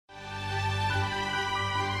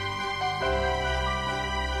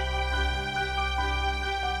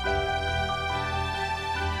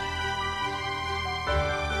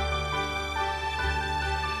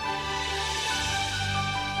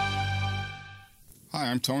Hi,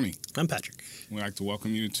 I'm Tony. I'm Patrick. We'd like to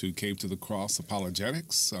welcome you to Cave to the Cross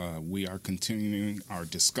Apologetics. We are continuing our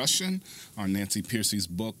discussion on Nancy Pearcey's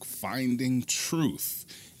book, Finding Truth.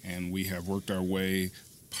 And we have worked our way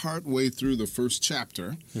partway through the first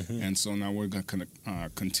chapter. And so now we're going to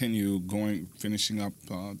continue finishing up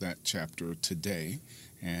that chapter today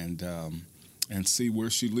and see where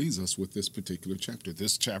she leads us with this particular chapter.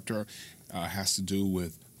 This chapter has to do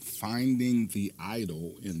with finding the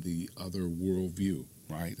idol in the other worldview,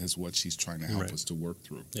 right, is what she's trying to help us to work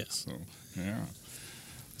through. Yeah.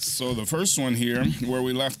 So the first one here, where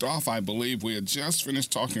we left off, I believe we had just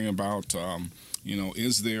finished talking about,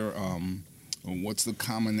 is there, what's the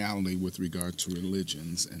commonality with regard to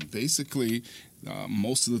religions? And basically,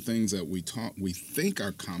 most of the things that we think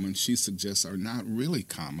are common, she suggests are not really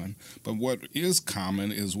common. But what is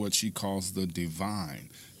common is what she calls the divine.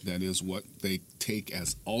 That is what they take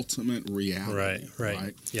as ultimate reality.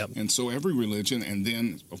 Right. Yep. And so every religion, and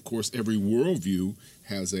then, of course, every worldview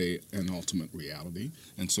has an ultimate reality.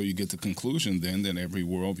 And so you get the conclusion then that every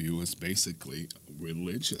worldview is basically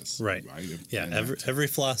religious. Right. Every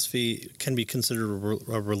philosophy can be considered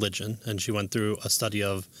a religion. And she went through a study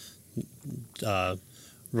of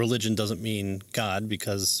religion doesn't mean God,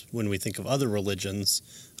 because when we think of other religions,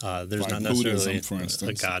 there's not necessarily Buddhism, for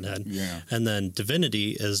instance, a Godhead. Yeah. And then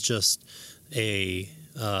divinity is just a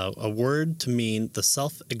word to mean the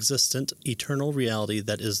self-existent eternal reality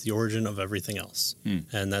that is the origin of everything else.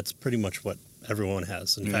 And that's pretty much what everyone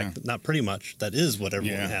has. In fact, not pretty much, that is what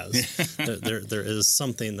everyone has. there is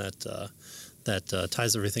something that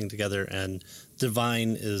ties everything together, and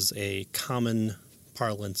divine is a common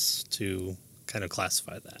parlance to kind of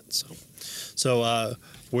classify that. So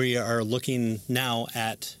we are looking now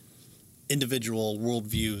at individual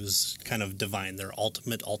worldviews, kind of divine, their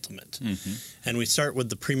ultimate. And we start with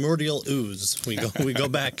the primordial ooze. We go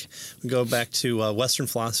back to Western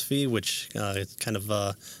philosophy, which is kind of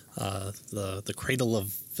the cradle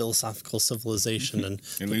of philosophical civilization, and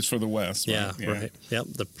at least for the West. Right. Yep.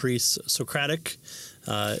 The pre-Socratic,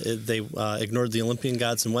 they ignored the Olympian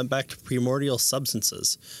gods and went back to primordial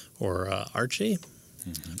substances, or arche.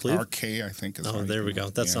 Arche, I think is. Oh, there we go.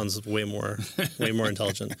 That sounds way more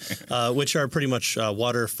intelligent. Which are pretty much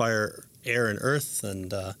water, fire, air, and earth.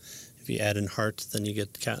 And if you add in heart, then you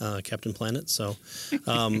get Captain Planet. So,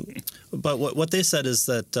 but what they said is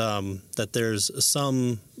that there's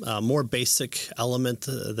some more basic element.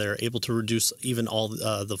 They're able to reduce even all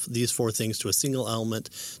these four things to a single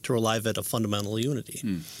element to arrive at a fundamental unity,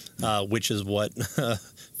 which is what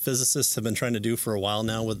physicists have been trying to do for a while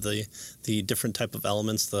now with the different type of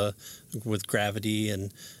elements, with gravity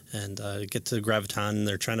and get to graviton.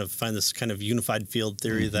 They're trying to find this kind of unified field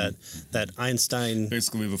theory that Einstein...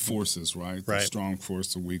 Basically the forces, right? The strong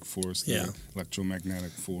force, the weak force, the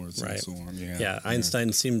electromagnetic force, and so on.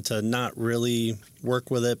 Einstein seemed to not really work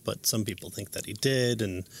with it, but some people think that he did,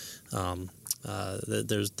 and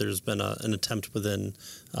there's been an attempt within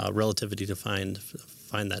relativity to find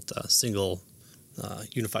that single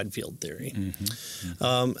unified field theory.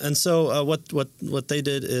 And so what they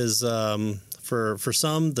did is, for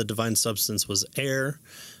some, the divine substance was air,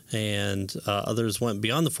 and others went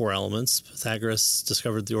beyond the four elements. Pythagoras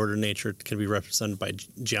discovered the order of nature can be represented by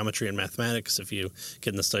geometry and mathematics. If you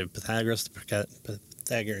get in the study of Pythagoras, the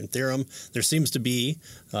Pythagorean theorem, there seems to be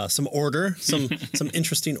some order, some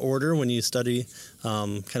interesting order when you study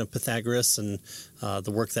kind of Pythagoras and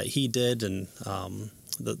the work that he did, and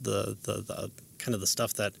the kind of the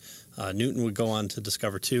stuff that Newton would go on to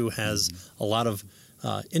discover too has a lot of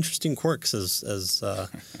interesting quirks. As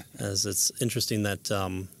it's interesting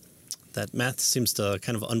that math seems to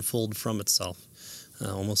kind of unfold from itself,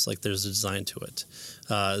 almost like there's a design to it.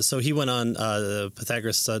 So he went on.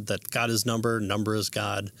 Pythagoras said that God is number, number is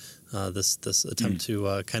God. This attempt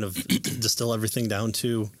to kind of distill everything down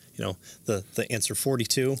to the answer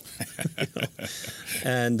 42.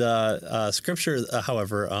 And Scripture,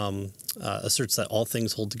 however, asserts that all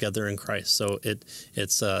things hold together in Christ. So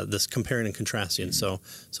it's this comparing and contrasting. So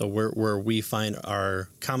where we find our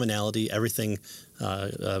commonality, everything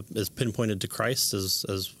is pinpointed to Christ, as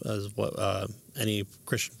what any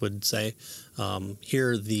Christian would say.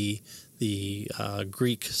 Here, the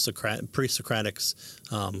Greek pre-Socratics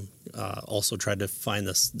also tried to find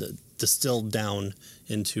this distilled down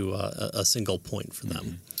into a single point for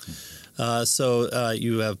them. So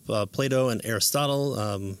you have Plato and Aristotle,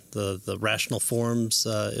 the rational forms.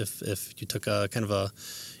 If you took a kind of a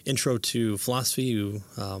intro to philosophy, you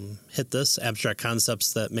hit this: abstract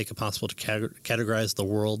concepts that make it possible to categorize the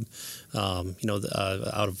world. Out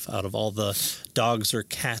of all the dogs or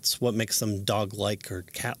cats, what makes them dog-like or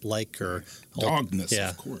cat-like or dogness?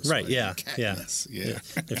 Of course, right? Yeah, catness. Yeah.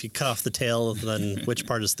 If you cut off the tail, then which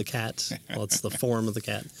part is the cat? Well, it's the form of the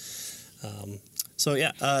cat.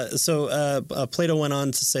 Plato went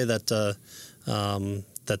on to say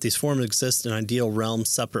that these forms exist in ideal realms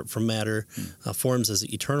separate from matter, forms as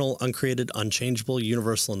eternal, uncreated, unchangeable,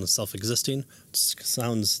 universal, and self-existing.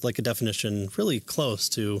 Sounds like a definition really close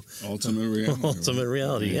to ultimate reality. Ultimate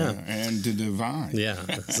reality, yeah. And the divine. Yeah.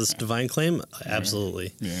 Is this a divine claim?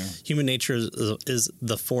 Absolutely. Yeah. Human nature is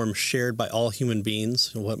the form shared by all human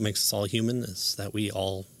beings. What makes us all human is that we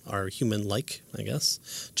all are human-like, I guess.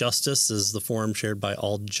 Justice is the form shared by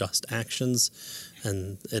all just actions,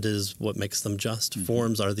 and it is what makes them just. Mm-hmm.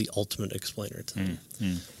 Forms are the ultimate explainer to them.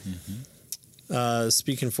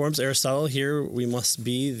 Speaking of forms, Aristotle, here we must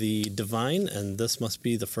be the divine, and this must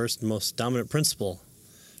be the first and most dominant principle.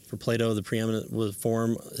 For Plato, the preeminent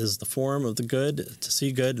form is the form of the good. To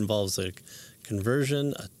see good involves a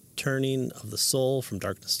conversion, a turning of the soul from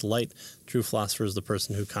darkness to light. True philosopher is the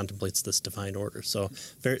person who contemplates this divine order. So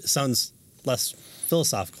sounds less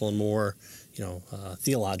philosophical and more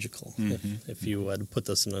theological, if you had to put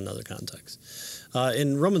this in another context.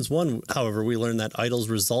 In Romans 1, however, we learn that idols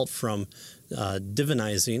result from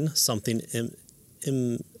divinizing something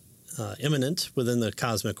immanent within the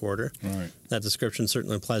cosmic order. Right. That description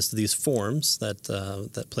certainly applies to these forms that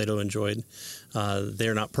Plato enjoyed. They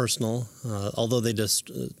are not personal. Although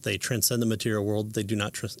they transcend the material world, they do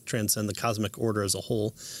not transcend the cosmic order as a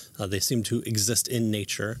whole. They seem to exist in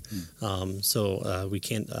nature. So we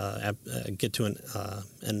can't get to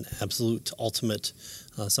an absolute, ultimate,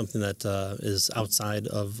 something that is outside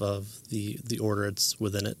of the order it's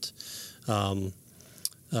within it.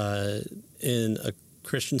 In a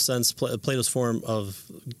Christian sense, Plato's form of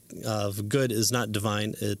good is not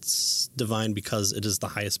divine. It's divine because it is the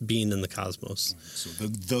highest being in the cosmos. So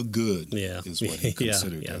the good is what he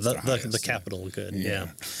considered as the highest. The capital good,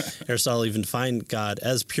 Aristotle even defined God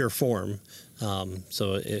as pure form.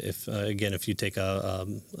 So if you take a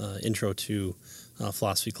intro to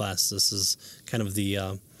philosophy class, this is kind of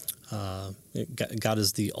the God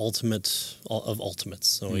is the ultimate of ultimates.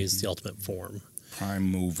 So he's the ultimate form. Prime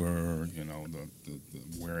mover,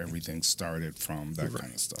 where everything started from, that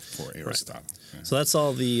kind of stuff for Aristotle. Right. Yeah. So that's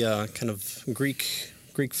all the kind of Greek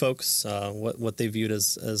folks, what they viewed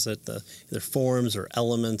as either forms or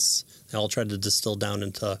elements. They all tried to distill down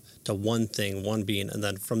into one thing, one being, and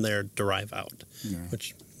then from there derive out,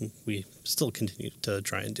 which we still continue to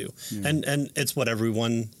try and do. Yeah. And it's what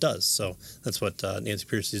everyone does. So that's what Nancy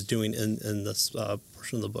Pearcey is doing in this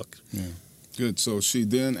portion of the book. Yeah. Good. So she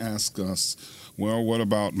then asked us, well, what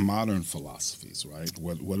about modern philosophies, right?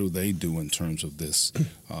 What do they do in terms of this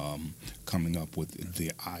coming up with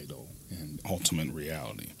the idol and ultimate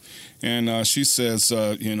reality? And she says,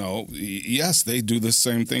 yes, they do the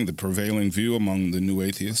same thing. The prevailing view among the new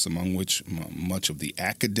atheists, among which much of the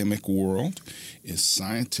academic world, is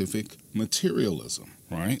scientific materialism,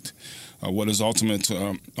 right? What is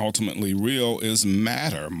ultimately real is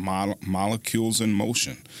matter, molecules in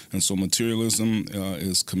motion. And so materialism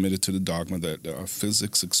is committed to the dogma that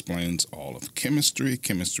physics explains all of chemistry,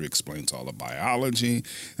 chemistry explains all of biology,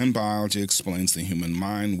 and biology explains the human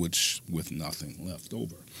mind, with nothing left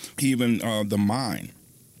over. Even the mind.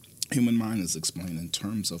 Human mind is explained in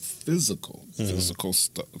terms of physical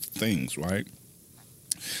things, right?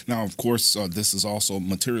 Now, of course,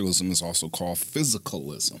 materialism is also called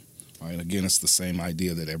physicalism. Right? Again, it's the same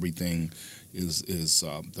idea that everything is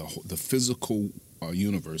the physical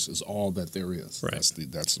universe is all that there is.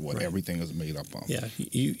 Right. That's what everything is made up of. Yeah,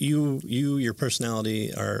 your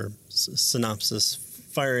personality are synopsis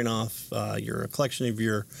firing off. You're a collection of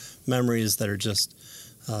your memories that are just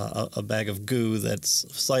a bag of goo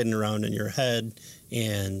that's sliding around in your head,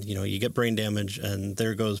 and you get brain damage, and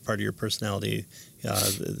there goes part of your personality.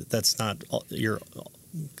 That's not your.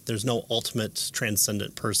 There's no ultimate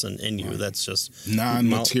transcendent person in you. Right. That's just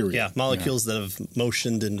non-material. Molecules that have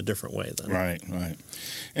motioned in a different way. Then. Right.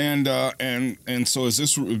 And so is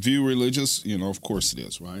this view religious? Of course it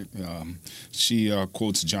is, right? She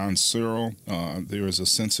quotes John Searle. There is a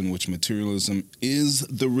sense in which materialism is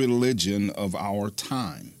the religion of our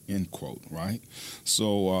time. End quote. Right.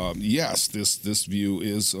 So yes, this view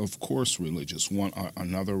is of course religious.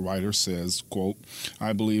 Another writer says, quote,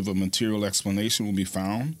 "I believe a material explanation will be found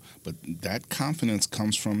found, but that confidence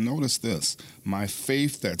comes from, notice this, my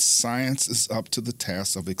faith that science is up to the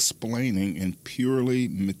task of explaining in purely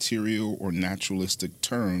material or naturalistic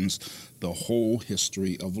terms the whole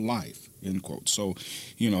history of life, end quote. So,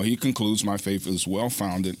 he concludes my faith is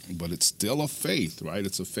well-founded, but it's still a faith, right?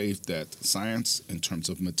 It's a faith that science, in terms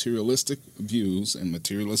of materialistic views and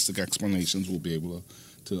materialistic explanations, will be able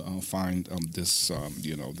to find this,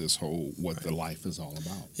 this whole, what the life is all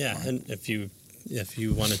about. Yeah, right? and if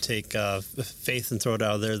you want to take faith and throw it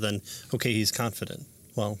out there, then, okay, he's confident.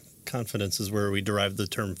 Well, confidence is where we derive the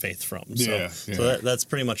term faith from. So that's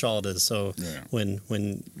pretty much all it is. So when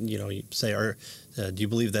you say, do you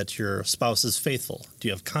believe that your spouse is faithful? Do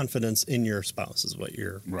you have confidence in your spouse is what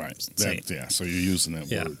you're saying. So you're using that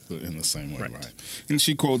word in the same way, right? And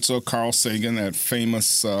she quotes Carl Sagan, that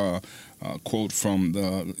famous quote from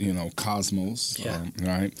the Cosmos,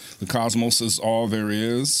 right? The cosmos is all there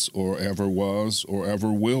is or ever was or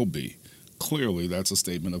ever will be. Clearly, that's a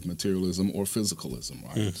statement of materialism or physicalism,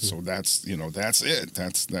 right? Mm-hmm. So that's it.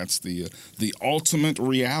 That's the ultimate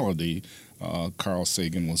reality. Carl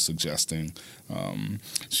Sagan was suggesting.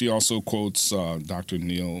 She also quotes Dr.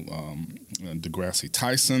 Neil deGrasse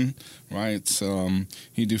Tyson, right?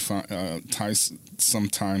 He Tyson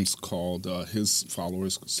sometimes called his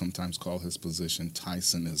followers sometimes call his position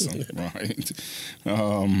Tysonism, right?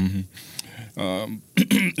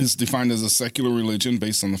 It's defined as a secular religion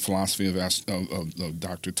based on the philosophy of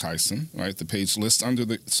Dr. Tyson, right? The page lists under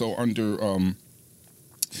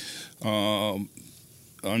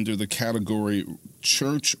the category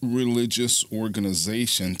church religious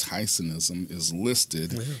organization, Tysonism is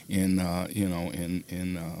listed in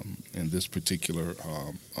this particular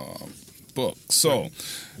book. So,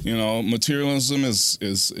 materialism is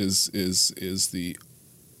the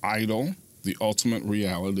idol, the ultimate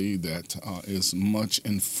reality that is much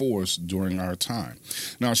enforced during our time.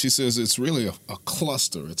 Now, she says it's really a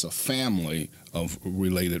cluster, it's a family of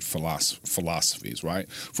related philosophies, right?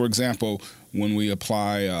 For example, when we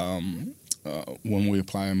apply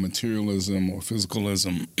materialism or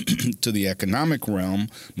physicalism to the economic realm,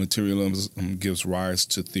 materialism gives rise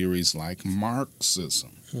to theories like Marxism,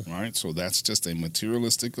 right? So that's just a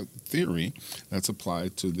materialistic theory that's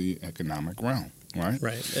applied to the economic realm. Right.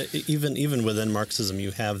 Even within Marxism,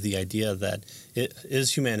 you have the idea that it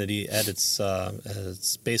is humanity at its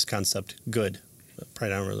base concept good,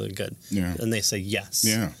 predominantly good. Yeah. And they say yes.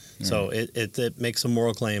 Yeah. So it makes a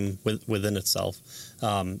moral claim within itself.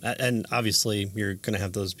 And obviously, you're going to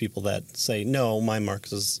have those people that say, no, my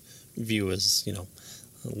Marxist view is,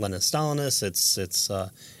 Lenin-Stalinist, it's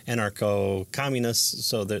anarcho-communist.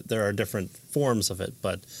 So there are different forms of it,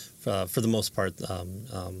 but for the most part,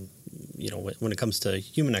 when it comes to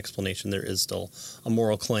human explanation, there is still a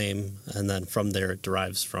moral claim, and then from there it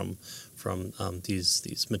derives from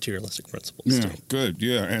these materialistic principles. Yeah, good.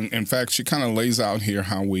 Yeah, and in fact, she kind of lays out here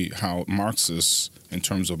how Marxists, in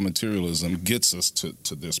terms of materialism, gets us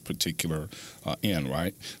to this particular end.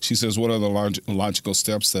 Right? She says, what are the logical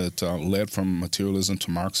steps that led from materialism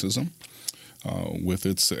to Marxism? With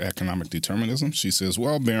its economic determinism, she says,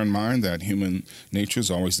 well, bear in mind that human nature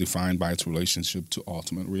is always defined by its relationship to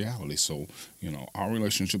ultimate reality. So, our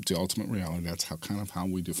relationship to ultimate reality, that's how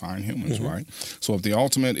we define humans, right? So if the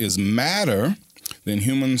ultimate is matter, then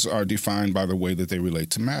humans are defined by the way that they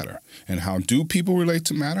relate to matter. And how do people relate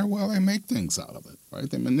to matter? Well, they make things out of it, right?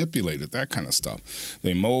 They manipulate it, that kind of stuff.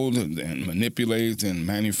 They mold and manipulate and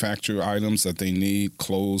manufacture items that they need,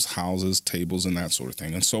 clothes, houses, tables, and that sort of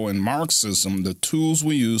thing. And so in Marxism, the tools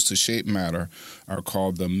we use to shape matter are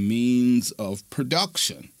called the means of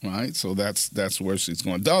production, right? So that's where she's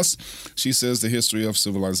going. Thus, she says the history of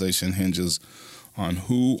civilization hinges on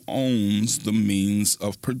who owns the means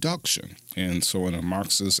of production. And so in a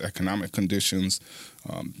Marxist economic conditions,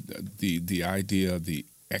 the idea, the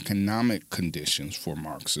economic conditions for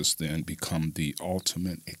Marxists then become the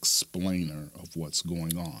ultimate explainer of what's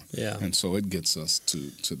going on. Yeah. And so it gets us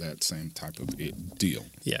to that same type of deal.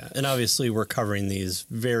 Yeah, and obviously we're covering these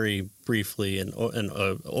very briefly in an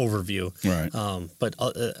overview. Right. But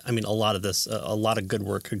a lot of this, a lot of good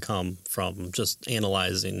work could come from just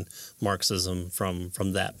analyzing Marxism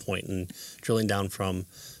from that point and drilling down from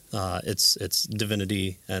its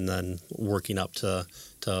divinity and then working up to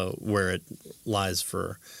where it lies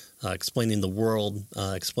for explaining the world,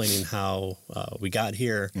 explaining how we got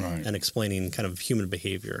here, right, and explaining kind of human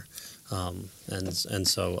behavior. And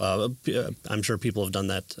so I'm sure people have done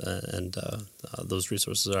that, and those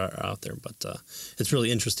resources are out there. But it's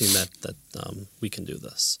really interesting that we can do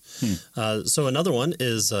this. So another one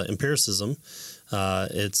is empiricism.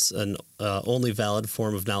 It's an only valid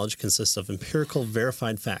form of knowledge consists of empirical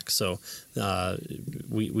verified facts. So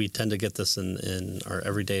we tend to get this in our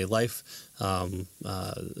everyday life.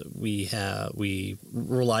 We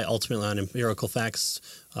rely ultimately on empirical facts,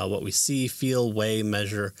 what we see, feel, weigh,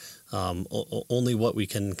 measure. Only what we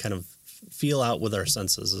can kind of feel out with our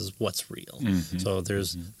senses is what's real. Mm-hmm. So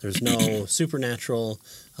there's no supernatural.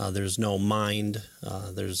 There's no mind.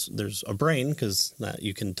 There's a brain because that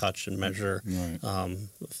you can touch and measure. Right.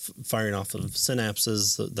 Firing off of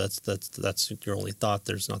synapses. That's your only thought.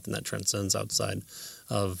 There's nothing that transcends outside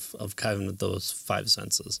of kind of those five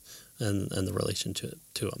senses and the relation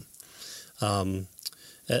to them.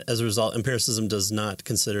 As a result, empiricism does not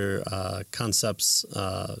consider concepts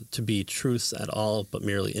to be truths at all, but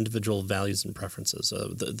merely individual values and preferences,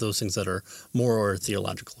 those things that are moral or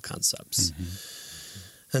theological concepts.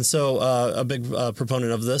 Mm-hmm. And so a big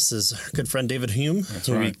proponent of this is our good friend David Hume,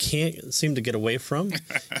 who we can't seem to get away from.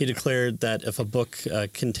 He declared that if a book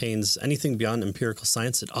contains anything beyond empirical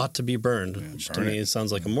science, it ought to be burned, which to me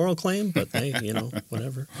sounds like a moral claim, but hey,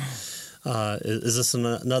 whatever. Is this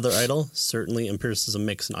another idol? Certainly, empiricism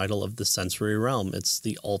makes an idol of the sensory realm. It's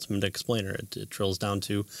the ultimate explainer. It drills down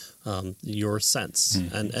to your sense,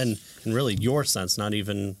 and really your sense, not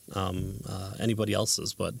even anybody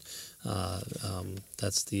else's. But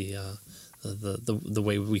that's the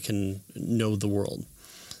way we can know the world.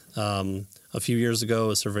 A few years ago,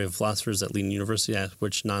 a survey of philosophers at Leiden University asked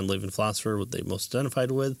which non-living philosopher would they most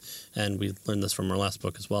identified with, and we learned this from our last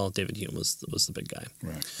book as well. David Hume was the big guy.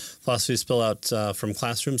 Right. Philosophy spill out from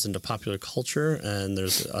classrooms into popular culture, and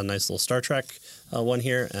there's a nice little Star Trek one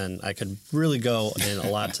here, and I could really go in a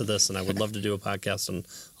lot to this, and I would love to do a podcast on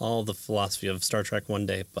all the philosophy of Star Trek one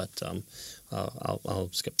day, but I'll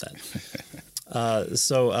skip that.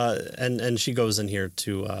 And she goes in here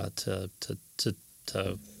to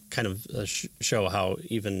kind of show how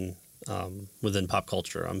even within pop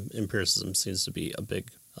culture, empiricism seems to be a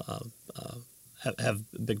big have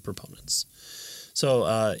big proponents.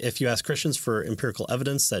 So if you ask Christians for empirical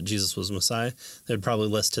evidence that Jesus was Messiah, they'd probably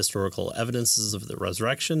list historical evidences of the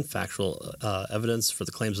resurrection, factual evidence for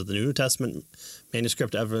the claims of the New Testament,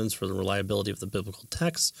 manuscript evidence for the reliability of the biblical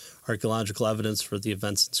text, archaeological evidence for the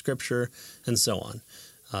events in Scripture, and so on.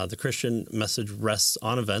 The Christian message rests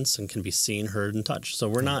on events and can be seen, heard, and touched. So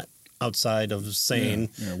we're not outside of saying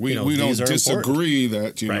we don't disagree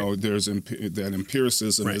important. That there's that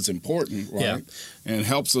empiricism is important, right? And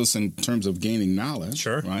helps us in terms of gaining knowledge.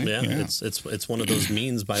 Sure, right? Yeah. It's one of those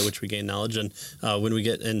means by which we gain knowledge. And when we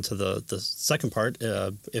get into the second part,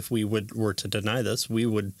 if we were to deny this, we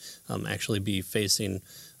would actually be facing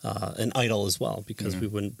an idol as well, because we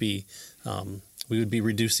wouldn't be. We would be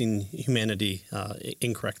reducing humanity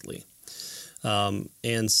incorrectly.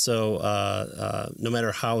 And so no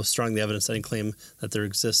matter how strong the evidence, any claim that there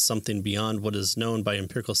exists something beyond what is known by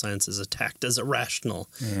empirical science is attacked as irrational.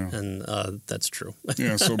 Yeah. And that's true.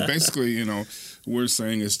 So basically, we're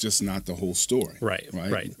saying it's just not the whole story.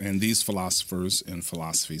 Right. And these philosophers and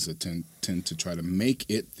philosophies tend to try to make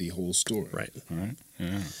it the whole story. Right.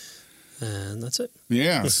 Yeah. And that's it.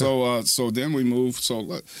 Yeah. So then we move.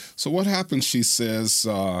 So what happens? She says,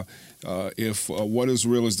 if what is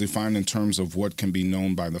real is defined in terms of what can be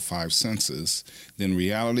known by the five senses, then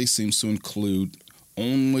reality seems to include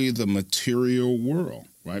only the material world,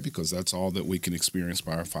 right? Because that's all that we can experience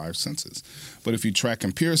by our five senses. But if you track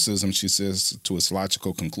empiricism, she says, to its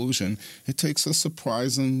logical conclusion, it takes a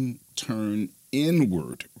surprising turn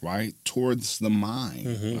inward, right, towards the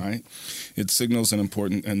mind, right? It signals an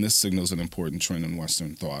important trend in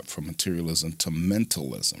Western thought from materialism to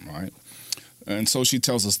mentalism, right? And so she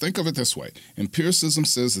tells us, think of it this way. Empiricism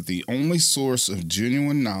says that the only source of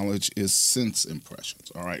genuine knowledge is sense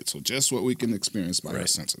impressions, all right? So just what we can experience by our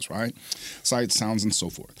senses, right? Sight, sounds, and so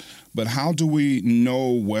forth. But how do we know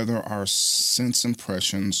whether our sense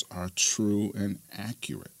impressions are true and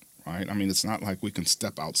accurate? Right? I mean, it's not like we can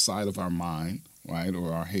step outside of our mind, right,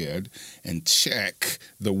 or our head and check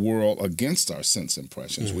the world against our sense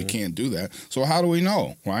impressions. We can't do that. So how do we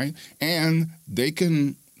know, right? And they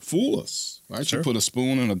can fool us, right? Sure. You put a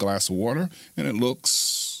spoon in a glass of water and it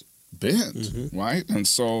looks bent, right? And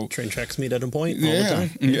so train tracks meet at a point all the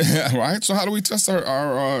time. Yeah, right? So how do we test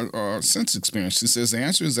our sense experience? She says the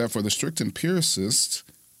answer is that for the strict empiricist,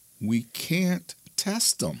 we can't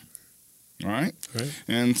test them. Right?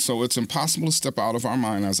 And so it's impossible to step out of our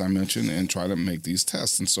mind, as I mentioned, and try to make these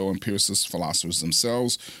tests. And so empiricist philosophers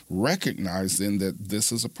themselves recognize then that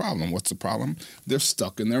this is a problem. What's the problem? They're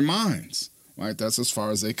stuck in their minds, right? That's as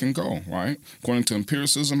far as they can go, right? According to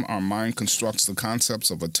empiricism, our mind constructs the concepts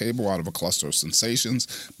of a table out of a cluster of sensations,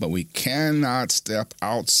 but we cannot step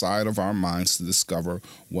outside of our minds to discover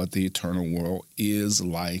what the eternal world is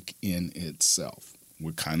like in itself.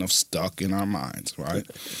 We're kind of stuck in our minds, right?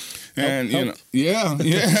 And you know, yeah.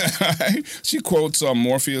 She quotes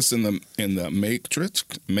Morpheus in the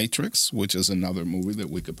Matrix, which is another movie that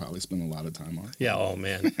we could probably spend a lot of time on. Yeah. Oh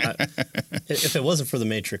man, if it wasn't for the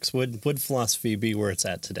Matrix, would philosophy be where it's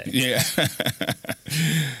at today? Yeah.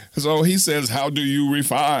 So he says, "How do you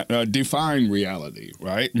define reality?"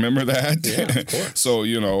 Right? Remember that? Yeah, of course. So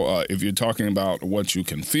you know, if you're talking about what you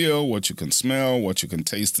can feel, what you can smell, what you can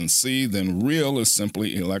taste and see, then real is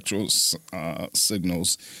simply electrical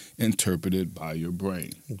signals interpreted by your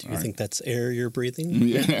brain. Do you think that's air you're breathing?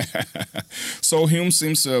 Yeah. So Hume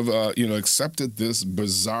seems to have, accepted this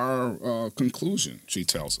bizarre conclusion, she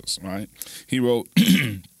tells us, right? He wrote,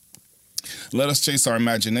 "Let us chase our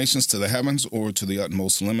imaginations to the heavens or to the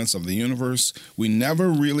utmost limits of the universe. We never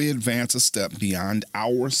really advance a step beyond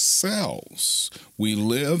ourselves. We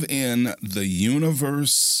live in the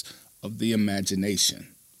universe of the imagination."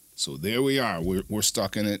 So there we are. We're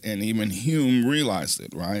stuck in it, and even Hume realized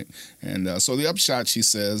it, right? And so the upshot, she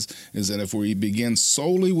says, is that if we begin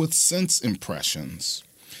solely with sense impressions,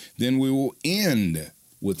 then we will end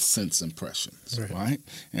with sense impressions, right?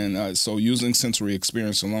 And so using sensory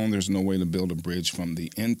experience alone, there's no way to build a bridge from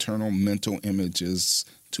the internal mental images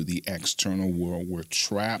to the external world. We're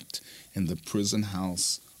trapped in the prison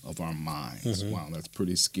house of our minds. Wow, that's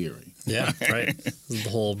pretty scary. Yeah, right. The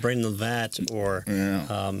whole brain in the vat, or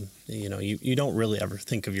you don't really ever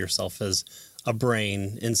think of yourself as a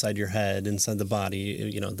brain inside your head, inside the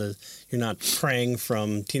body. You're not praying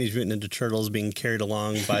from Teenage Mutant Ninja Turtles being carried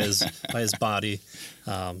along by his body.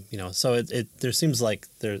 So there seems like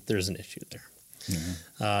there's an issue there. Mm-hmm.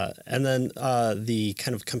 And then the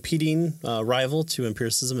kind of competing rival to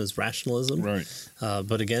empiricism is rationalism. Right.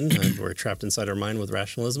 But again, we're trapped inside our mind with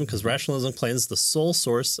rationalism, because rationalism claims the sole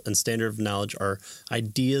source and standard of knowledge are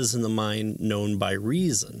ideas in the mind known by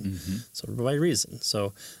reason. Mm-hmm. So by reason.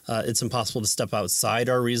 So it's impossible to step outside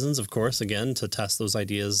our reasons, of course, again, to test those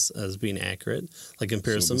ideas as being accurate. Like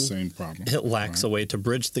empiricism, so the same problem. It lacks a way to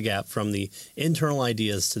bridge the gap from the internal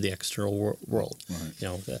ideas to the external world.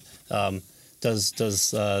 Right. Does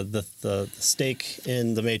the steak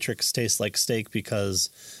in the Matrix taste like steak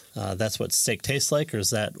because that's what steak tastes like, or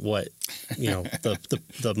is that what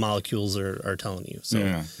the molecules are telling you? So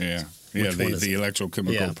the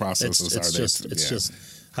electrochemical processes are there. It's just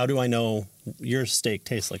how do I know your steak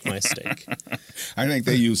tastes like my steak? I think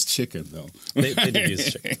they use chicken though. They do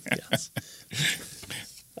use chicken. Yes.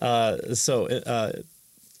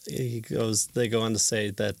 They go on to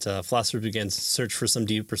say that philosophers began to search for some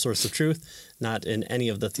deeper source of truth, not in any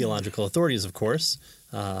of the theological authorities, of course,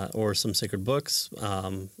 or some sacred books,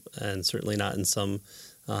 and certainly not in some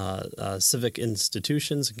civic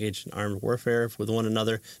institutions engaged in armed warfare with one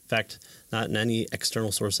another. In fact, not in any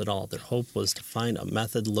external source at all. Their hope was to find a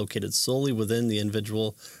method located solely within the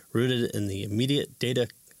individual, rooted in the immediate data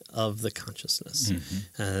of the consciousness.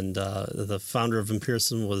 Mm-hmm. And the founder of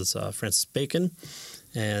empiricism was Francis Bacon.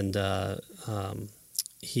 And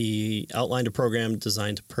he outlined a program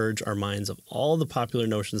designed to purge our minds of all the popular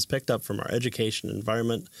notions picked up from our education and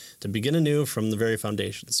environment to begin anew from the very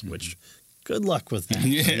foundations, which good luck with that.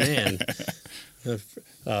 Yeah. Man,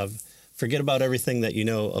 forget about everything that you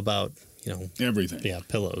know about, everything. Yeah,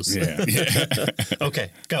 pillows. Yeah.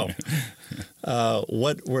 Okay, go.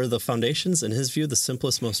 What were the foundations? In his view, the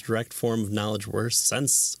simplest, most direct form of knowledge were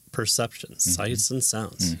sense perceptions, sights and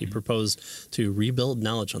sounds. Mm-hmm. He proposed to rebuild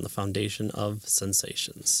knowledge on the foundation of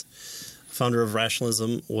sensations. Founder of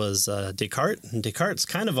rationalism was Descartes. And Descartes'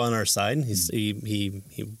 kind of on our side. He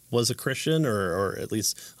was a Christian, or at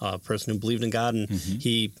least a person who believed in God, and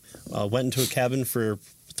he went into a cabin for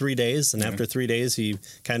 3 days, and after 3 days, he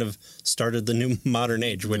kind of started the new modern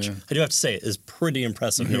age, which I do have to say is pretty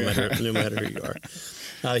impressive, no matter who you are.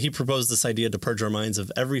 He proposed this idea to purge our minds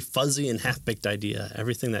of every fuzzy and half-baked idea,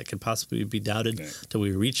 everything that could possibly be doubted, till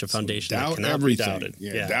we reach a foundation that cannot be doubted.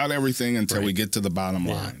 Doubt everything until we get to the bottom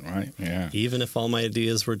line, right? Yeah. Even if all my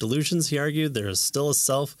ideas were delusions, he argued, there is still a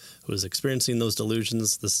self who is experiencing those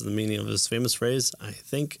delusions. This is the meaning of his famous phrase, I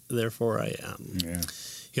think, therefore I am. Yeah.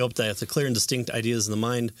 he hoped that the clear and distinct ideas in the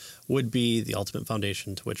mind would be the ultimate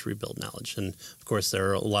foundation to which we build knowledge. And of course, there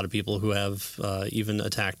are a lot of people who have even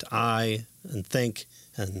attacked I and think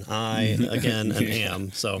and I again and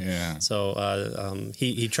am. So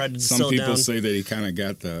he tried to distill Some people down. say that he kind of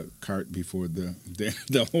got the cart before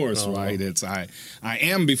the horse, right? It's I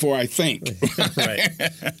am before I think. Right.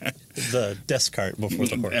 The Descartes before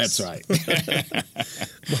the horse. That's right.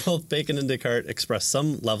 Both Bacon and Descartes expressed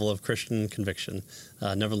some level of Christian conviction.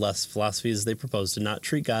 Nevertheless, philosophies they proposed did not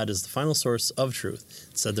treat God as the final source of truth.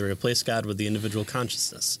 Instead, they replaced God with the individual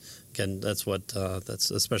consciousness. Again, that's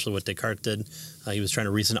especially what Descartes did. He was trying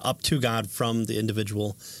to reason up to God from the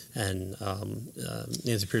individual, and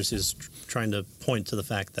Nancy Pearcey is trying to point to the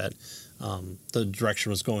fact that the direction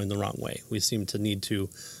was going the wrong way. We seem to need to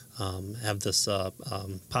have this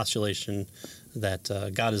postulation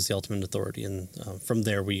that God is the ultimate authority, and from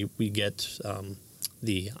there we get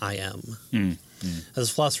the I am. As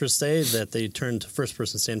philosophers say, that they turn to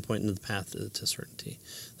first-person standpoint into the path to certainty.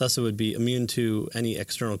 Thus, it would be immune to any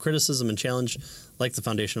external criticism and challenge. Like the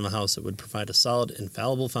foundation of a house, it would provide a solid,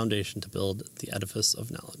 infallible foundation to build the edifice of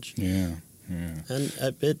knowledge. Yeah. And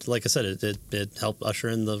it, like I said, it helped usher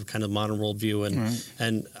in the kind of modern worldview,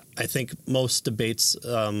 and I think most debates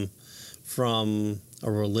from a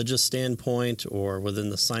religious standpoint or within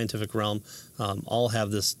the scientific realm all have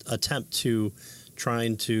this attempt to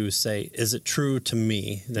trying to say, is it true to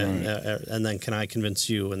me? Then, and then can I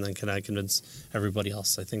convince you? And then can I convince everybody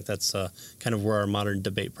else? I think that's kind of where our modern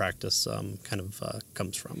debate practice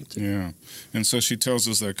comes from. Too. Yeah. And so she tells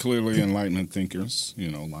us that clearly Enlightenment thinkers,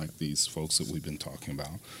 like these folks that we've been talking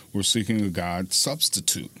about, were seeking a God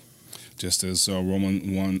substitute. Just as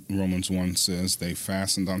Romans 1 says, they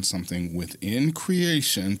fastened on something within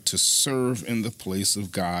creation to serve in the place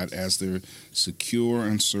of God as their secure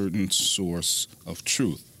and certain source of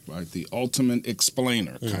truth, right? The ultimate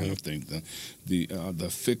explainer kind of thing, the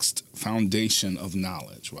fixed foundation of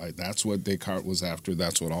knowledge, right? That's what Descartes was after.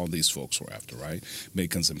 That's what all these folks were after, right?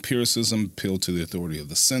 Bacon's empiricism appealed to the authority of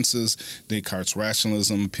the senses. Descartes'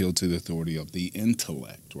 rationalism appealed to the authority of the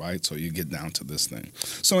intellect, right? So you get down to this thing.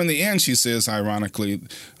 So in the end, she says, ironically,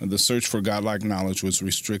 the search for godlike knowledge was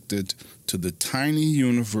restricted to the tiny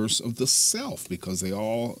universe of the self, because they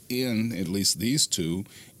all end, at least these two,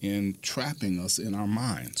 in trapping us in our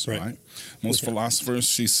minds, right? Most philosophers,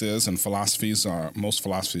 she says, and most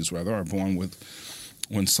philosophies are born with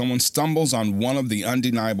when someone stumbles on one of the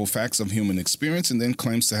undeniable facts of human experience and then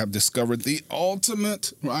claims to have discovered the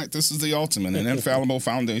ultimate, right? This is the ultimate and infallible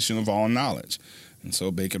foundation of all knowledge. And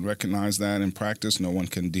so Bacon recognized that in practice, no one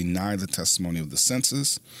can deny the testimony of the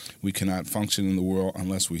senses. We cannot function in the world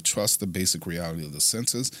unless we trust the basic reality of the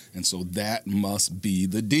senses. And so that must be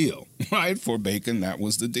the deal, right? For Bacon, that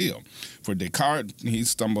was the deal. For Descartes, he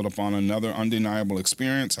stumbled upon another undeniable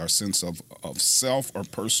experience, our sense of self or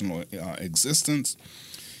personal existence.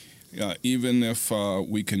 Even if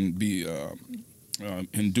we can be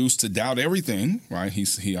induced to doubt everything, right?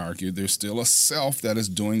 He argued there's still a self that is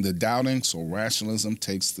doing the doubting. So rationalism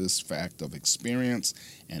takes this fact of experience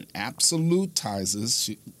and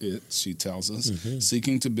absolutizes it, she tells us,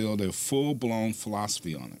 seeking to build a full-blown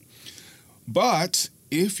philosophy on it. But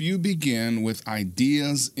if you begin with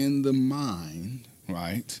ideas in the mind,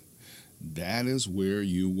 right, that is where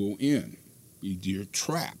you will end. You're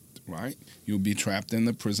trapped. Right? You'll be trapped in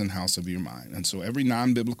the prison house of your mind. And so every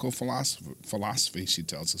non-biblical philosophy, she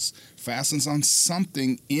tells us, fastens on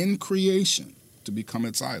something in creation to become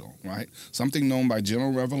its idol, right? Something known by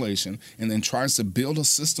general revelation, and then tries to build a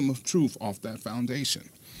system of truth off that foundation.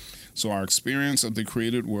 So our experience of the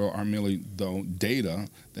created world are merely, though, data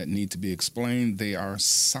that need to be explained. They are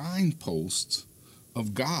signposts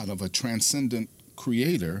of God, of a transcendent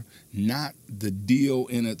creator, not the deal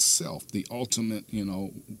in itself, the ultimate,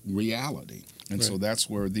 reality. And so that's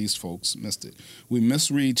where these folks missed it. We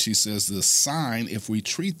misread, she says, the sign if we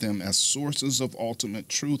treat them as sources of ultimate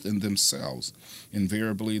truth in themselves.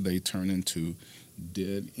 Invariably, they turn into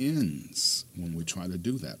dead ends when we try to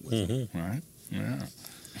do that with them, right? Yeah.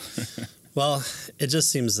 Well, it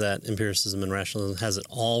just seems that empiricism and rationalism has it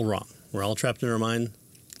all wrong. We're all trapped in our mind.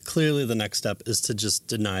 Clearly, the next step is to just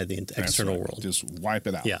deny the external world. Just wipe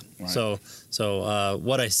it out. Yeah. Right. So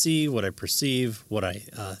what I see, what I perceive, what I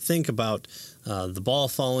think about the ball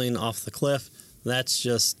falling off the cliff, that's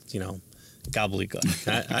just gobbledygook.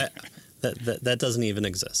 That doesn't even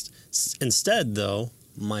exist. Instead, though,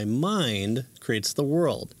 my mind creates the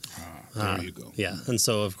world. There you go. Yeah, and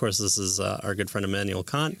so of course this is our good friend Immanuel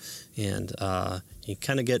Kant, and you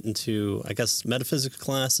kind of get into, I guess, metaphysics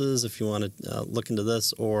classes if you want to look into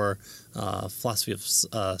this, or philosophy of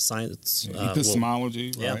science.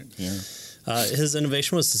 Epistemology, right? Yeah. His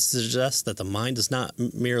innovation was to suggest that the mind does not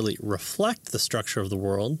merely reflect the structure of the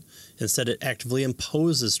world. Instead, it actively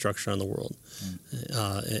imposes structure on the world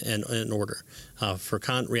and order. For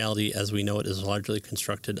Kant, reality as we know it is largely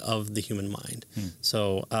constructed of the human mind.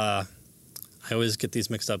 So I always get these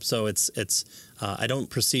mixed up. So it's I don't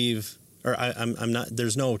perceive, or I'm not.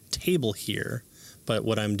 There's no table here, but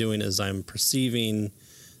what I'm doing is I'm perceiving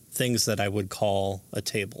things that I would call a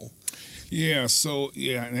table. Yeah. So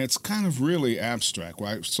and it's kind of really abstract,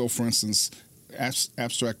 right? So, for instance,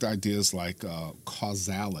 abstract ideas like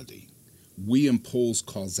causality. We impose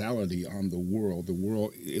causality on the world. The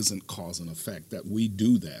world isn't cause and effect. That we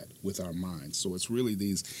do that with our minds. So it's really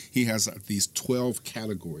he has these 12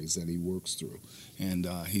 categories that he works through. And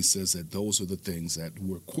he says that those are the things that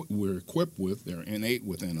we're equipped with. They're innate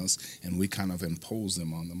within us, and we kind of impose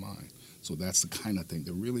them on the mind. So that's the kind of thing.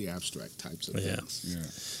 They're really abstract types of things. Yeah.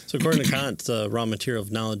 So according to Kant, the raw material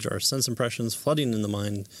of knowledge are sense impressions flooding in the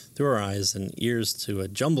mind through our eyes and ears to a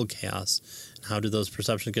jumbled chaos. And how do those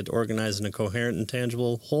perceptions get organized in a coherent and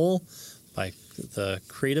tangible whole? By the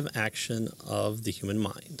creative action of the human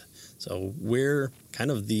mind. So we're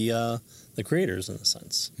kind of the creators in a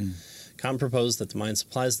sense. Kant proposed that the mind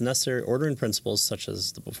supplies the necessary ordering principles such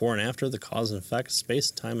as the before and after, the cause and effect,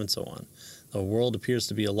 space, time, and so on. The world appears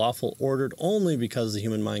to be a lawful ordered only because the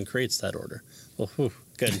human mind creates that order. Well,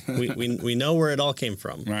 good. we know where it all came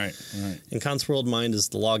from. Right. In Kant's world, mind is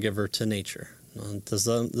the lawgiver to nature. Does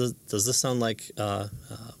this sound like a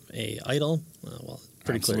idol? Well,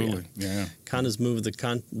 pretty Absolutely. clear. Yeah. Kant has moved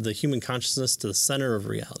the human consciousness to the center of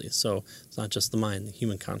reality. So it's not just the mind, the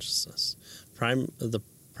human consciousness. The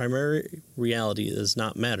primary reality is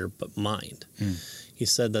not matter, but mind. He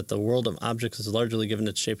said that the world of objects is largely given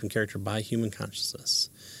its shape and character by human consciousness.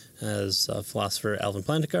 As philosopher Alvin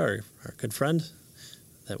Plantinga, our good friend,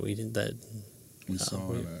 we saw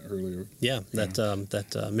that earlier.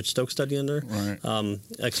 That Mitch Stokes studied under, right.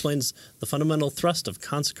 Explains the fundamental thrust of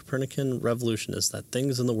Kant's Copernican revolution is that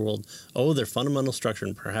things in the world owe their fundamental structure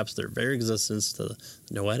and perhaps their very existence to the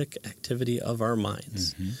noetic activity of our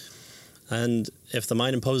minds. And if the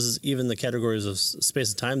mind imposes even the categories of space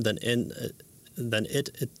and time, then it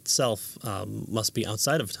itself must be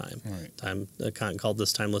outside of time. Right. Time. Kant called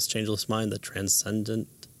this timeless, changeless mind the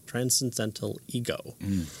transcendental ego.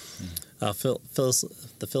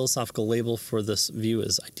 The philosophical label for this view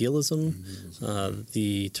is idealism.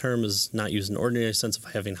 The term is not used in the ordinary sense of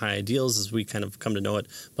having high ideals as we kind of come to know it,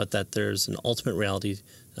 but that there's an ultimate reality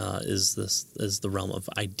is the realm of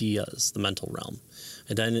ideas, the mental realm.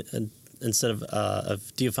 Instead of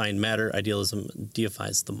deifying matter, idealism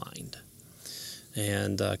deifies the mind.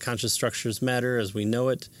 And conscious structures matter as we know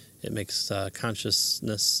it. It makes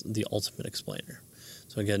consciousness the ultimate explainer.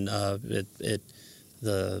 So again, the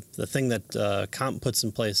thing that Kant puts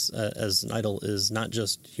in place as an idol is not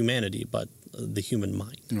just humanity, but the human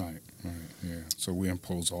mind. Right. Yeah. So we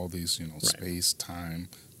impose all these, space, time,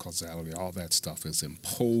 causality, all that stuff is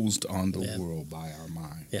imposed on the world by our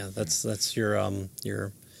mind. Yeah, that's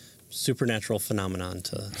your supernatural phenomenon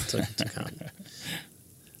to Kant.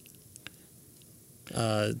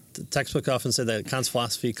 The textbook often said that Kant's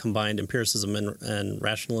philosophy combined empiricism and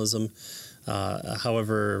rationalism.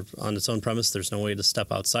 However, on its own premise, there's no way to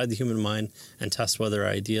step outside the human mind and test whether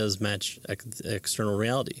ideas match external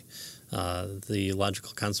reality. The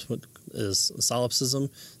logical concept is solipsism.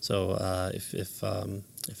 So if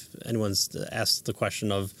anyone's asked the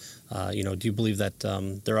question of, do you believe that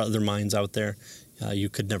there are other minds out there? You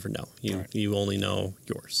could never know. You only know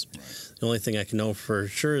yours. Right. The only thing I can know for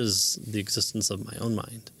sure is the existence of my own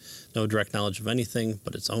mind. No direct knowledge of anything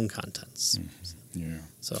but its own contents. Yeah.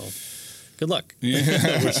 So, good luck.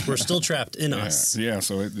 Yeah. we're still trapped in us. Yeah,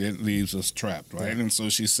 so it leaves us trapped, right? Yeah. And so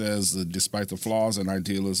she says that despite the flaws in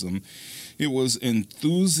idealism, it was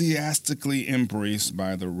enthusiastically embraced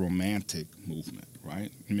by the Romantic movement.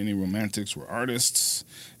 Right? Many romantics were artists,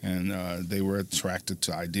 and they were attracted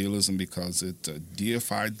to idealism because it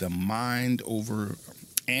deified the mind over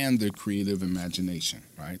and the creative imagination,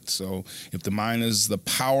 right? So if the mind is the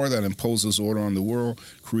power that imposes order on the world,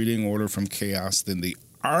 creating order from chaos, then the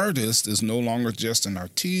artist is no longer just an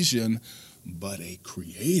artisan, but a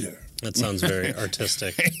creator. That sounds very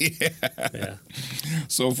artistic. Yeah.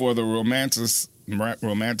 So for the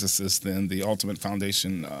romanticists, then, the ultimate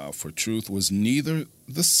foundation for truth was neither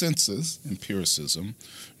the senses, empiricism,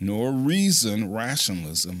 nor reason,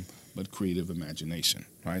 rationalism, but creative imagination,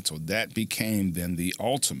 right? So that became then the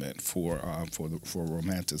ultimate for the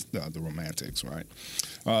Romantics, right?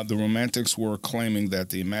 The Romantics were claiming that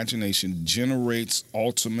the imagination generates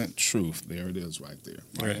ultimate truth. There it is, right there,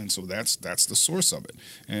 right? And so that's the source of it,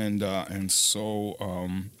 and so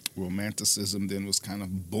Romanticism then was kind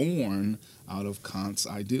of born out of Kant's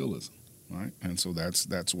idealism. Right, and so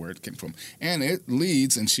that's where it came from, and it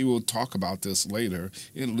leads, and she will talk about this later.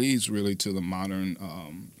 It leads really to the modern,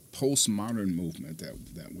 postmodern movement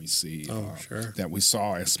that we see. That we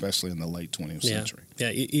saw, especially in the late 20th century.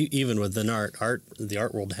 Yeah, even within the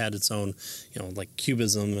art world had its own, like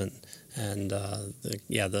Cubism and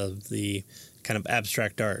the kind of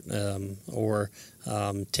abstract art, or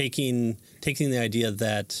taking the idea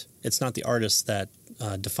that it's not the artist that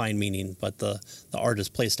define meaning, but the art is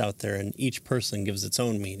placed out there, and each person gives its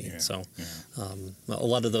own meaning. A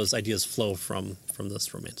lot of those ideas flow from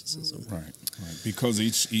this Romanticism. Right. Because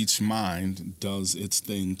each mind does its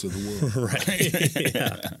thing to the world.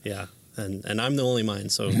 Right. Yeah. And I'm the only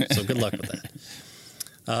mind, so good luck with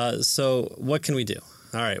that. So what can we do?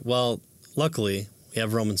 All right. Well, luckily we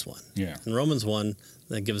have Romans 1. Yeah. And Romans 1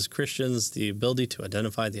 that gives Christians the ability to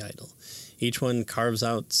identify the idol. Each one carves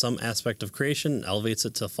out some aspect of creation and elevates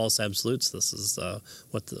it to false absolutes. This is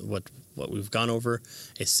what we've gone over,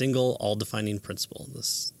 a single, all-defining principle.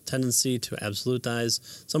 This tendency to absolutize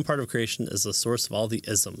some part of creation is the source of all the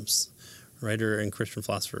isms. Writer and Christian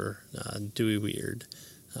philosopher Dewey Weird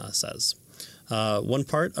says. One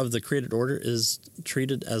part of the created order is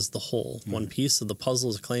treated as the whole. One piece of the puzzle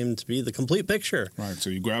is claimed to be the complete picture. Right. So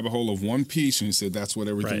you grab a hold of one piece and you say that's what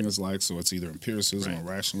everything is like. So it's either empiricism or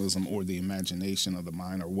rationalism or the imagination of the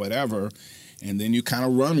mind or whatever, and then you kind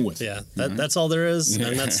of run with it. Yeah, that's all there is,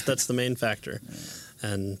 and that's the main factor.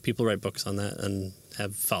 And people write books on that and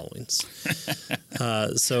have followings.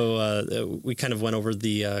 So we kind of went over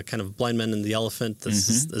the kind of blind men and the elephant. This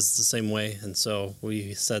is the same way. And so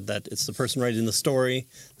we said that it's the person writing the story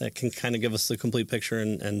that can kind of give us the complete picture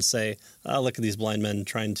and say, look at these blind men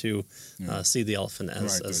trying to see the elephant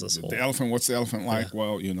as this whole. The elephant, what's the elephant like?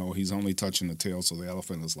 Yeah. Well, he's only touching the tail, so the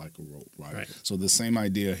elephant is like a rope, right? So the same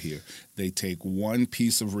idea here. They take one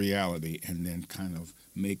piece of reality and then kind of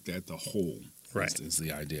make that the whole. Right. Is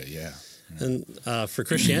the idea, yeah. And for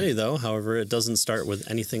Christianity, though, however, it doesn't start with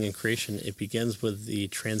anything in creation. It begins with the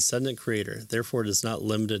transcendent creator. Therefore, it is not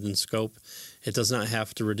limited in scope. It does not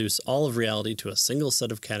have to reduce all of reality to a single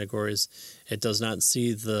set of categories. It does not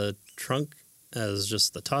see the trunk as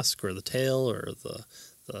just the tusk or the tail or the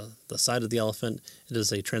side of the elephant. It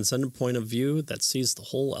is a transcendent point of view that sees the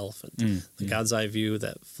whole elephant, the God's eye view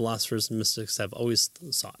that philosophers and mystics have always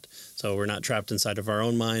sought. So we're not trapped inside of our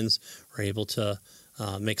own minds. We're able to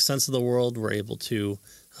make sense of the world. We're able to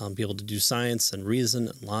be able to do science and reason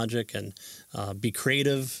and logic and be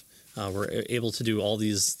creative. We're able to do all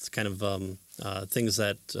these kind of things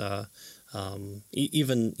that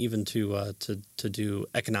even to do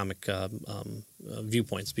economic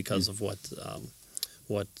viewpoints because of what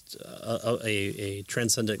a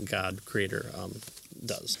transcendent God creator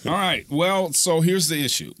does. All right. Well, so here's the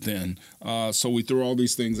issue then. So we throw all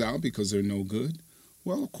these things out because they're no good?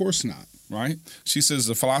 Well, of course not, right? She says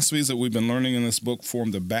the philosophies that we've been learning in this book form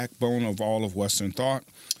the backbone of all of Western thought.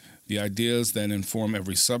 The ideas that inform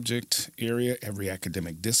every subject area, every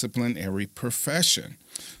academic discipline, every profession.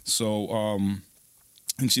 So,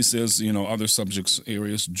 and she says, other subjects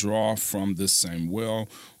areas draw from this same well.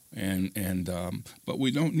 But we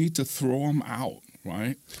don't need to throw them out,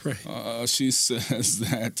 right? She says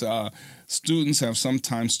that students have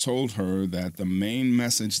sometimes told her that the main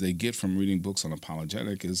message they get from reading books on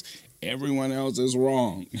apologetic is everyone else is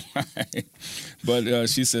wrong, right? But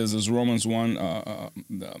she says as Romans 1,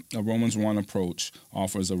 a Romans 1 approach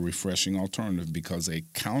offers a refreshing alternative because a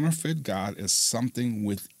counterfeit God is something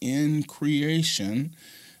within creation.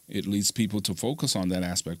 It leads people to focus on that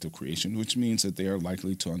aspect of creation, which means that they are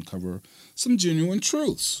likely to uncover some genuine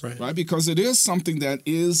truths, right? Because it is something that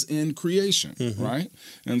is in creation, right?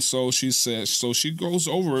 And so she says, she goes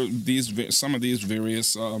over some of these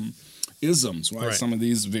various isms, right? Some of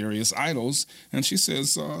these various idols, and she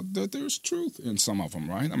says that there's truth in some of them,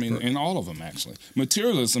 right? I mean, in all of them, actually.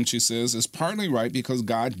 Materialism, she says, is partly right because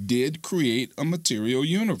God did create a material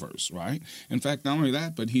universe, right? In fact, not only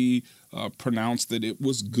that, but he pronounced that it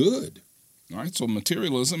was good, right? So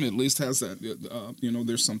materialism at least has that,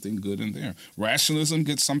 there's something good in there. Rationalism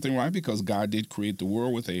gets something right because God did create the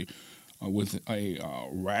world with a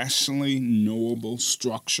rationally knowable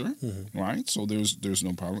structure, right? So there's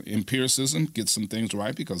no problem. Empiricism gets some things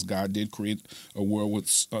right because God did create a world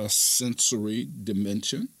with a sensory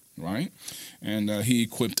dimension, right? And he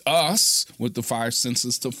equipped us with the five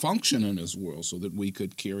senses to function in this world so that we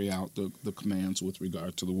could carry out the commands with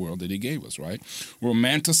regard to the world that he gave us, right?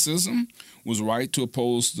 Romanticism was right to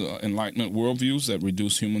oppose the Enlightenment worldviews that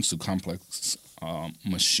reduce humans to complex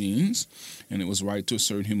machines, and it was right to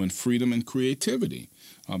assert human freedom and creativity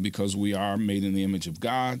because we are made in the image of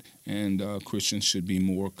God, and Christians should be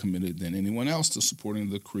more committed than anyone else to supporting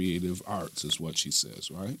the creative arts, is what she says,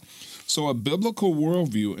 right? So a biblical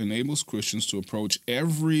worldview enables Christians to approach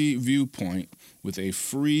every viewpoint with a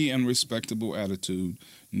free and respectable attitude,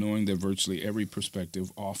 knowing that virtually every perspective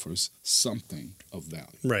offers something of value.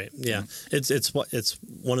 Right. Yeah. It's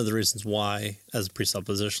one of the reasons why, as a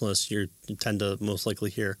presuppositionalist, you tend to most likely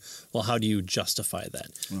hear, well, how do you justify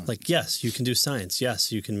that? Right. Like, yes, you can do science.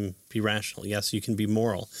 Yes, you can be rational. Yes, you can be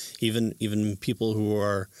moral. Even people who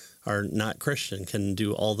are not Christian can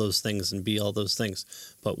do all those things and be all those things.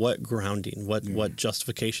 But what grounding? What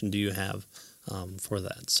justification do you have for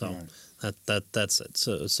that? So. Right. That's it.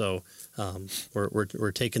 So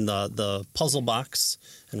we're taking the puzzle box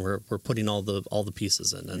and we're putting all the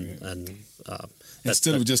pieces in and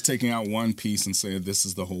instead of just taking out one piece and saying this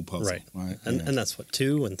is the whole puzzle, right? And that's what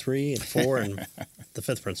 2 and 3 and 4 and the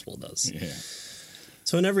fifth principle does. Yeah.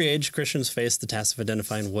 So in every age, Christians face the task of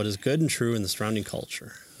identifying what is good and true in the surrounding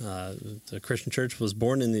culture. The Christian church was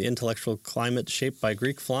born in the intellectual climate shaped by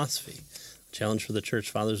Greek philosophy. The challenge for the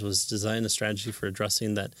church fathers was to design a strategy for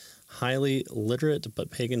addressing that highly literate but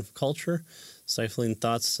pagan culture, stifling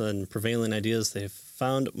thoughts and prevailing ideas they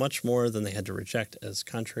found much more than they had to reject as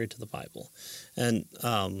contrary to the Bible. And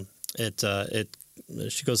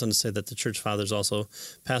she goes on to say that the church fathers also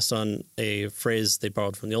passed on a phrase they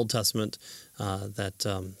borrowed from the Old Testament that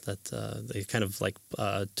they kind of like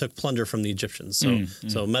took plunder from the Egyptians.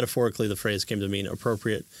 So metaphorically, the phrase came to mean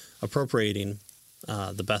appropriating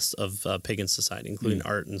the best of pagan society, including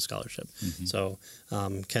art and scholarship. Mm-hmm. So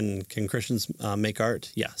can Christians make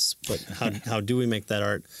art? Yes. But how do we make that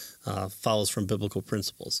art follows from biblical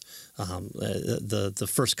principles. The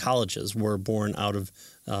first colleges were born out of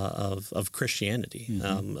Christianity.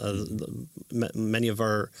 Mm-hmm. Many of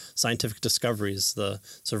our scientific discoveries, the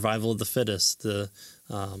survival of the fittest, the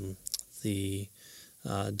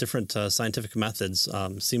different scientific methods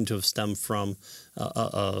seem to have stemmed from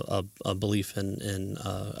a belief in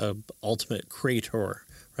an ultimate creator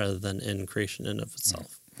rather than in creation in of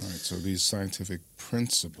itself. Right. So these scientific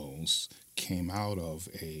principles came out of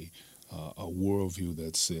a worldview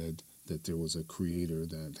that said that there was a creator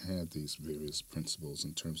that had these various principles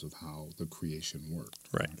in terms of how the creation worked.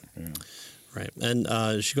 Right. Yeah. Right, and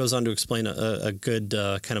she goes on to explain a good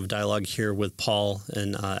kind of dialogue here with Paul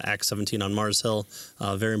in Acts 17 on Mars Hill.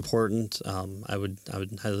 Very important. I would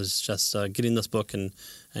highly suggest getting this book and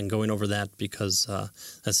going over that because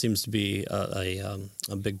that seems to be a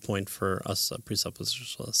big point for us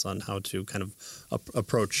presuppositionalists on how to kind of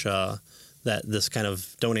approach this kind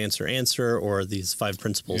of don't answer or these 5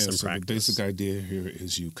 principles in practice. The basic idea here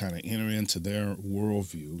is you kind of enter into their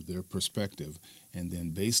worldview, their perspective, and then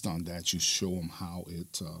based on that, you show them how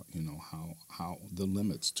it, how the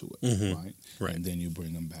limits to it, mm-hmm. right? And then you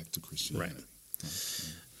bring them back to Christianity.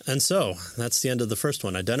 Right. And so that's the end of the first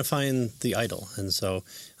one, identifying the idol. And so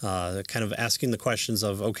kind of asking the questions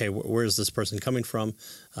of, okay, where is this person coming from?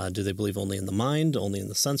 Do they believe only in the mind, only in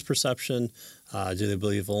the sense perception? Do they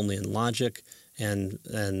believe only in logic? And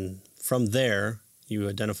from there, you've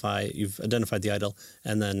identified the idol,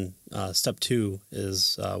 and then step 2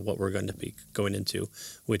 is what we're going to be going into,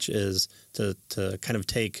 which is to kind of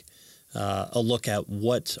take a look at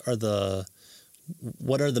what are the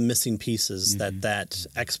missing pieces mm-hmm. that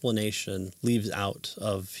explanation leaves out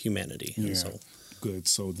of humanity. And so, good.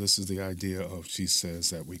 So this is the idea of, she says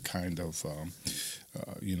that we kind of,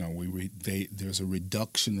 there's a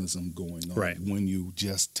reductionism going on when you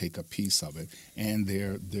just take a piece of it, and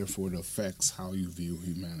therefore it affects how you view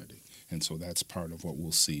humanity. And so that's part of what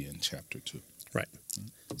we'll see in chapter 2. Right.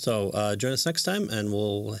 So join us next time, and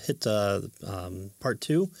we'll hit part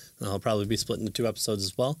 2. And I'll probably be split into 2 episodes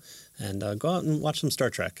as well. And go out and watch some Star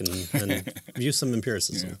Trek and view some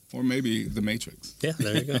empiricism. Yeah. Or maybe The Matrix. Yeah,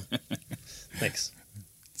 there you go. Thanks.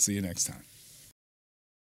 See you next time.